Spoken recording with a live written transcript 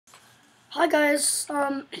Hi guys,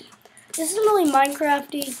 this isn't really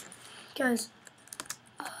Minecrafty, guys.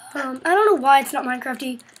 I don't know why it's not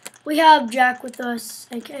Minecrafty. We have Jack with us,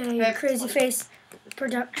 aka Crazy Face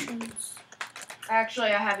Productions.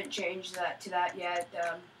 Actually, I haven't changed that to that yet.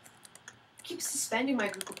 Keep suspending my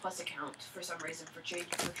Google Plus account for some reason for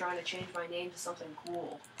trying to change my name to something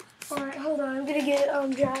cool. Alright, hold on. I'm gonna get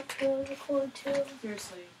Jack to record too.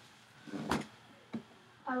 Seriously.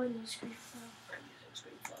 I would use ScreenFlow. I'm using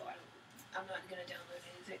ScreenFlow. I'm not gonna download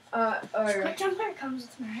anything. Quick Jumper comes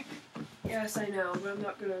with Mac. Yes, I know, but I'm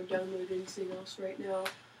not gonna download anything else right now.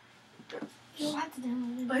 You don't have to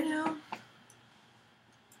download it. I know.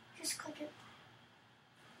 Just click it.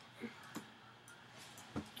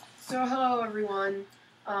 So hello everyone.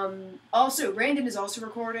 Also, Brandon is also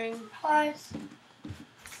recording. Hi.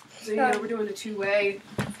 So yeah, we're doing a two-way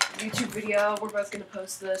YouTube video. We're both gonna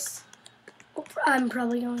post this. I'm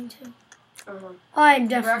probably going to. Uh-huh. I'm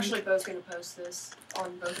definitely. We're actually both gonna post this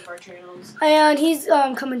on both of our channels. And he's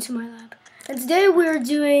coming to my lab. And today we're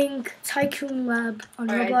doing TYCOON lab on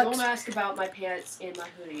Roblox. Alright, don't ask about my pants and my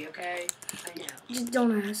hoodie, okay? I know. Just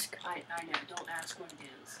don't ask. I know. Don't ask what it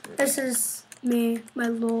is. This is me, my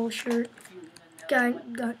little shirt.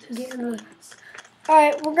 If you even know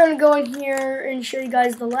Alright, we're gonna go in here and show you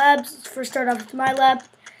guys the labs. Let's first start off with my lab.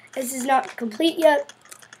 This is not complete yet.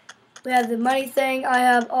 We have the money thing. I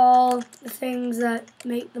have all the things that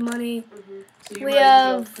make the money. So we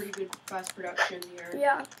have pretty good fast production here.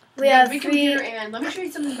 Yeah. We have three. Computer, and let me show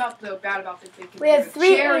you something bad about the big computer. We have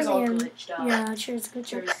three Chair's alien. all glitched up. Yeah, chair's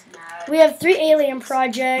glitched up. Mad. We have 3 alien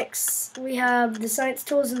projects. We have the science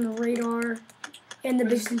tools and the radar, and the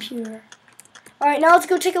big computer. All right, now let's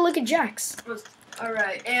go take a look at Jack's. All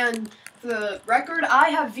right, and for the record, I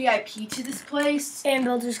have VIP to this place. And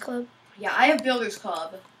Builders Club. Yeah, I have Builders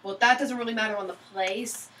Club. Well, that doesn't really matter on the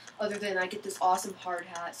place, other than I get this awesome hard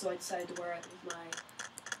hat, so I decided to wear it with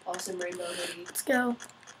my awesome rainbow hoodie. Let's go.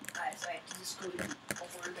 Guys, I have to just go to a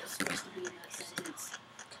word that's supposed to be in that sentence.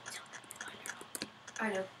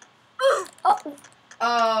 I know. Oh.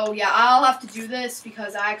 Oh, yeah, I'll have to do this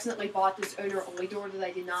because I accidentally bought this owner-only door that I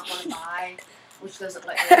did not want to buy, which doesn't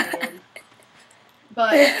let me in.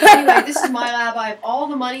 But anyway, this is my lab. I have all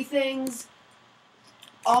the money things,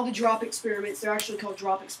 all the drop experiments. They're actually called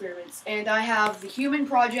drop experiments. And I have the human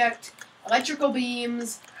project, electrical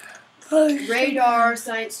beams, radar,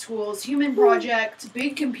 science tools, human project,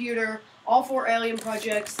 big computer, all 4 alien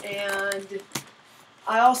projects, and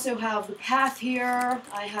I also have the path here.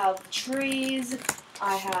 I have the trees.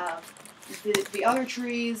 I have the other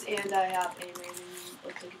trees, and I have a random,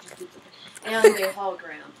 looks like it just did something, and a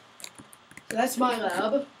hologram. So that's my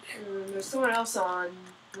lab. There's someone else on.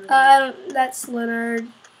 That's Leonard.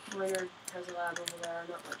 Leonard has a lab over there.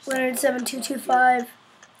 Not much. Leonard 7225.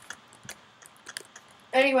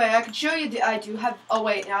 Anyway, I can show you. I do have. Oh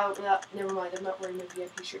wait, now never mind. I'm not wearing my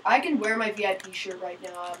VIP shirt. I can wear my VIP shirt right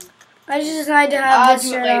now. I just decided to have this do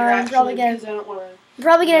it shirt later, on. actually, because I don't want to. I'm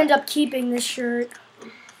probably gonna end up keeping this shirt.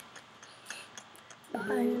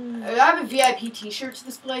 I have a VIP T-shirt to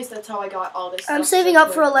this place. That's how I got all this stuff. I'm saving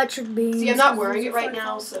up for electric beams. See, I'm not wearing it right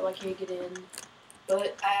now, so I can't get in.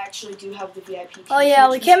 But I actually do have the VIP T-shirt. Oh yeah,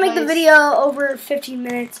 we can't make the video over 15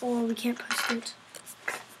 minutes, or we can't post it.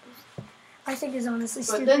 I think it's honestly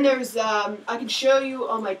stupid. But then there's, I can show you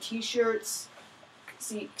all my T-shirts.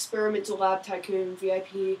 See, Experimental Lab TYCOON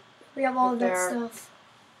VIP. We have all of that stuff.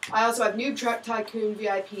 I also have Noob Truck TYCOON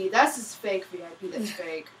VIP. That's just fake VIP. That's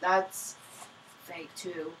fake. That's fake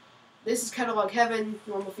too. This is kind of like Heaven.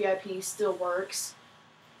 Normal VIP still works.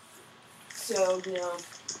 So, you know,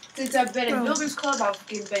 since I've been in Builders Club, I've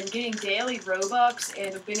been getting daily Robux,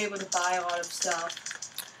 and I've been able to buy a lot of stuff.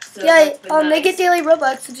 So yeah, nice. they get daily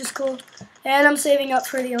Robux, which is cool. And I'm saving up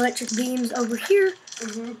for the electric beams over here.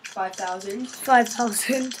 5,000.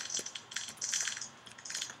 5,000.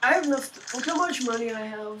 I have enough. Look how much money I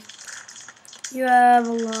have. You have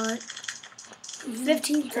a lot.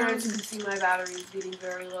 15,000. As you can see, my battery is getting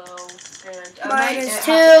very low, and mine is have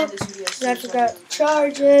too. to end this video soon, I forgot to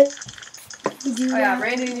charge it. Oh yeah,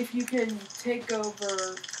 Brandon, if you can take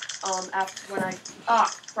over after when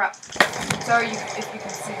crap. Sorry if you can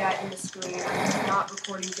see that in the screen. I'm not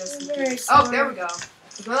recording just the game. Oh, there we go.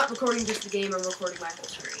 If I'm not recording just the game, I'm recording my whole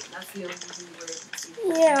screen. That's the only reason where you can see.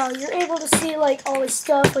 Yeah, you're able to see like all this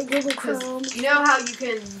stuff like Google Chrome. You know how you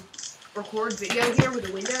can record video here with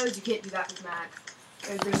the Windows? You can't do that with Mac.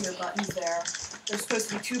 There's no buttons there. There's supposed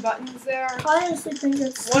to be 2 buttons there. I honestly think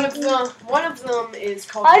that's one of them is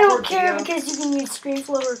called. I don't care because you can use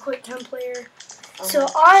ScreenFlow or QuickTime Player. So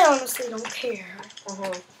I honestly don't care.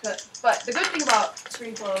 But the good thing about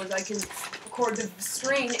ScreenFlow is I can record the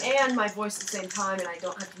screen and my voice at the same time, and I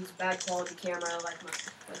don't have to use a bad quality camera like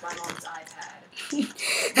my mom's iPad. The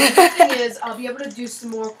good thing is, I'll be able to do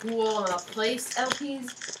some more cool place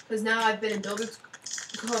LPs, because now I've been in Builders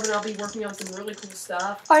Club and I'll be working on some really cool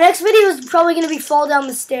stuff. Our next video is probably going to be Fall Down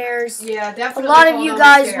the Stairs. Yeah, definitely. A lot of you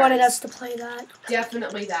guys wanted us to play that.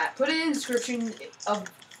 Definitely that. Put it in the description of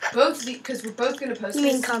both, because we're both going to post You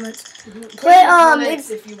this. mean comments. Put in comments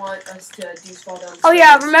if you want us to do Fall Down the Stairs. Oh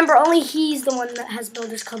yeah, remember, only he's the one that has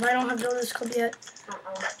Builders Club. I don't have Builders Club yet.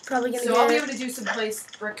 Probably going to So I'll be able to do some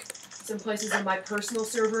places in my personal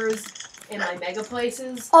servers and my mega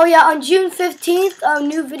places. Oh yeah, on June 15th,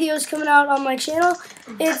 new videos coming out on my channel.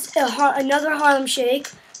 It's another Harlem Shake,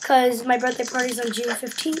 because my birthday party's on June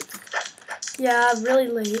 15th. Yeah, really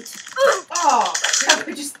late. Oh, crap,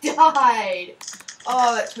 I just died.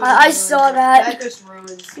 Oh, that totally I saw that. That just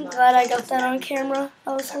ruins. I'm glad I got that on camera.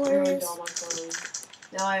 That was hilarious. Ruined all my clothes.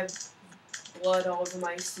 Now I have blood all over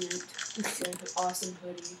my suit. It's an awesome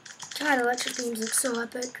hoodie. God, electric beams look so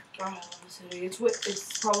epic. Oh, this hoodie.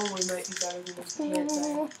 It's probably might be better than those pants.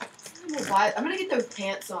 I'm gonna get those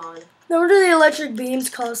pants on. No, what do the electric beams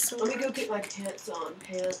cost? So Let me go get my pants on.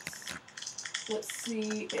 Pants. Let's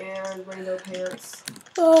see, and rainbow pants.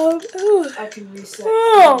 I can reset.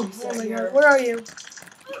 Oh my here. god, where are you?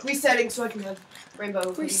 Resetting so I can have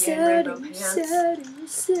rainbow hoodie and rainbow pants.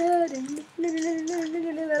 Resetting.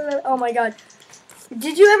 Oh my god.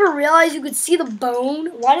 Did you ever realize you could see the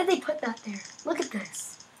bone? Why did they put that there? Look at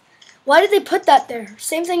this. Why did they put that there?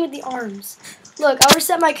 Same thing with the arms. Look, I'll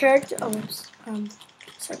reset my character. Oh, oops.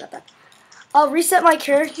 Sorry about that. I'll reset my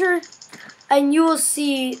character, and you will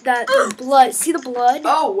see that the blood. See the blood?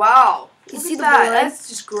 Oh, wow. You see the blood? That's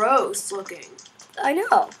just gross looking. I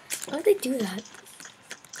know. Why would they do that?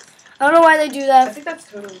 I don't know why they do that. I think that's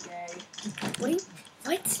totally gay.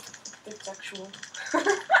 What? It's sexual.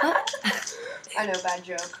 What? I know, bad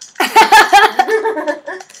joke.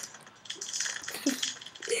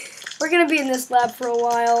 We're going to be in this lab for a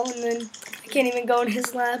while, and then I can't even go in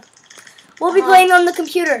his lab. We'll be playing on the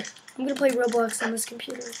computer. I'm going to play Roblox on this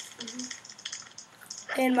computer.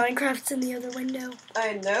 And Minecraft's in the other window.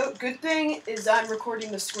 I know. Good thing is I'm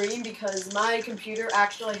recording the screen because my computer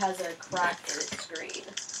actually has a crack in its screen.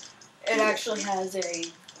 It actually has a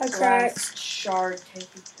glass shard. It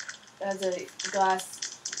has a glass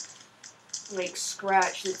like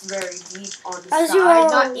scratch that's very deep on the side,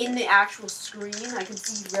 not in the actual screen. I can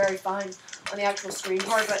see very fine on the actual screen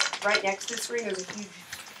part, but right next to the screen there's a huge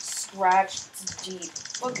scratch. It's deep.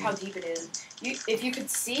 Look how deep it is. If you could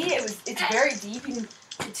see, it's very deep. You can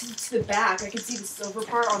to the back. I can see the silver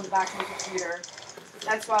part on the back of the computer.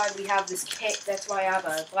 That's why we have this case. That's why I have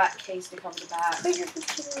a black case to cover the back.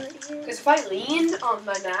 Because if I leaned on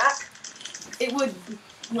my Mac, it would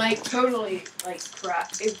like totally like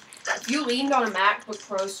crack. If you leaned on a MacBook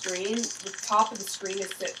Pro screen, the top of the screen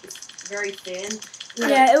is very thin.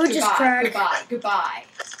 Yeah, it would just crack. Goodbye.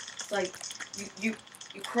 Like you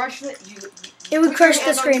crush it. It would crush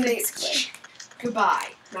the screen basically.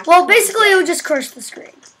 Goodbye. Well, basically, it would just crush the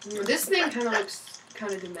screen. This thing kind of looks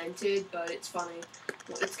kind of demented, but it's funny.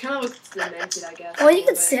 It kind of looks demented, I guess. Well, you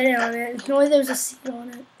could sit on it. Only there's a seat on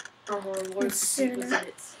it. What is the seat in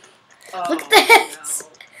it? Look at this.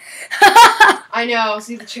 No. I know.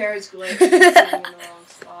 See, the chair is glitched. It's in the wrong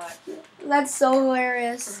spot. That's so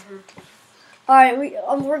hilarious. All right,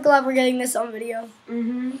 we're glad we're getting this on video.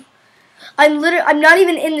 I'm not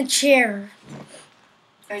even in the chair.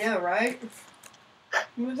 I know, right?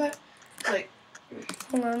 What was that? Like,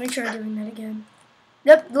 hold on, let me try doing that again.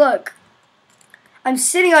 Yep, look. I'm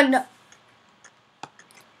sitting on.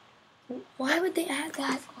 Why would they add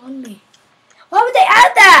that on me? Why would they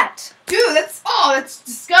add that? Dude, that's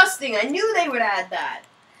disgusting. I knew they would add that.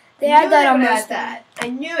 They add that on most that. I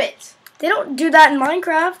knew it. They don't do that in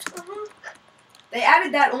Minecraft. They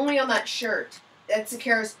added that only on that shirt. That's a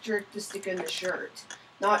characteristic in the shirt,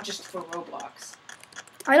 not just for Roblox.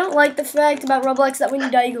 I don't like the fact about Roblox that when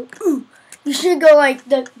you die, you go, ooh. You should go like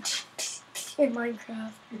the in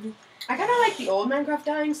Minecraft. I kind of like the old Minecraft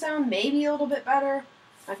dying sound, maybe a little bit better.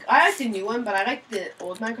 Like, I like the new one, but I like the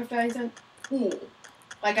old Minecraft dying sound. Cool.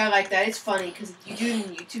 Like, I like that. It's funny because you do it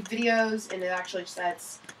in YouTube videos, and it actually just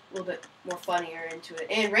adds a little bit more funnier into it.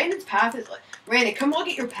 And Randon's path is like, Randon, come look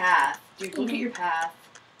at your path. Dude, look at your path.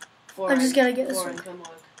 I'm just gonna get this one. Come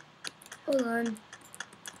look. Hold on.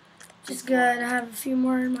 Just gotta have a few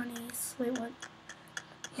more monies. Wait, what?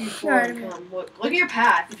 Come look. Look at your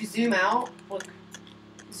path. If you zoom out, look.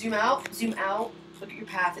 Zoom out. Zoom out. Look at your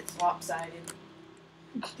path. It's lopsided.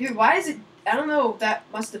 Dude, why is it? I don't know. That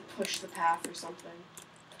must have pushed the path or something.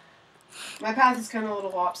 My path is kind of a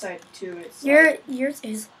little lopsided too. It's yours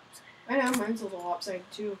is lopsided. I know, mine's a little lopsided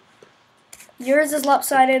too. Yours is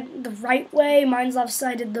lopsided the right way. Mine's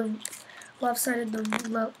lopsided the left way.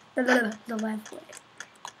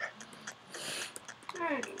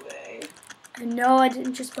 Anyway. And no, I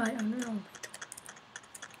didn't just buy owner only.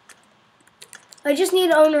 I just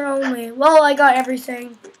need owner only. Well, I got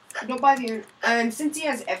everything. Don't buy the... And since he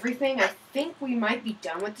has everything, I think we might be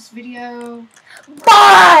done with this video.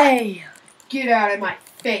 Bye! Get out of my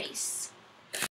face.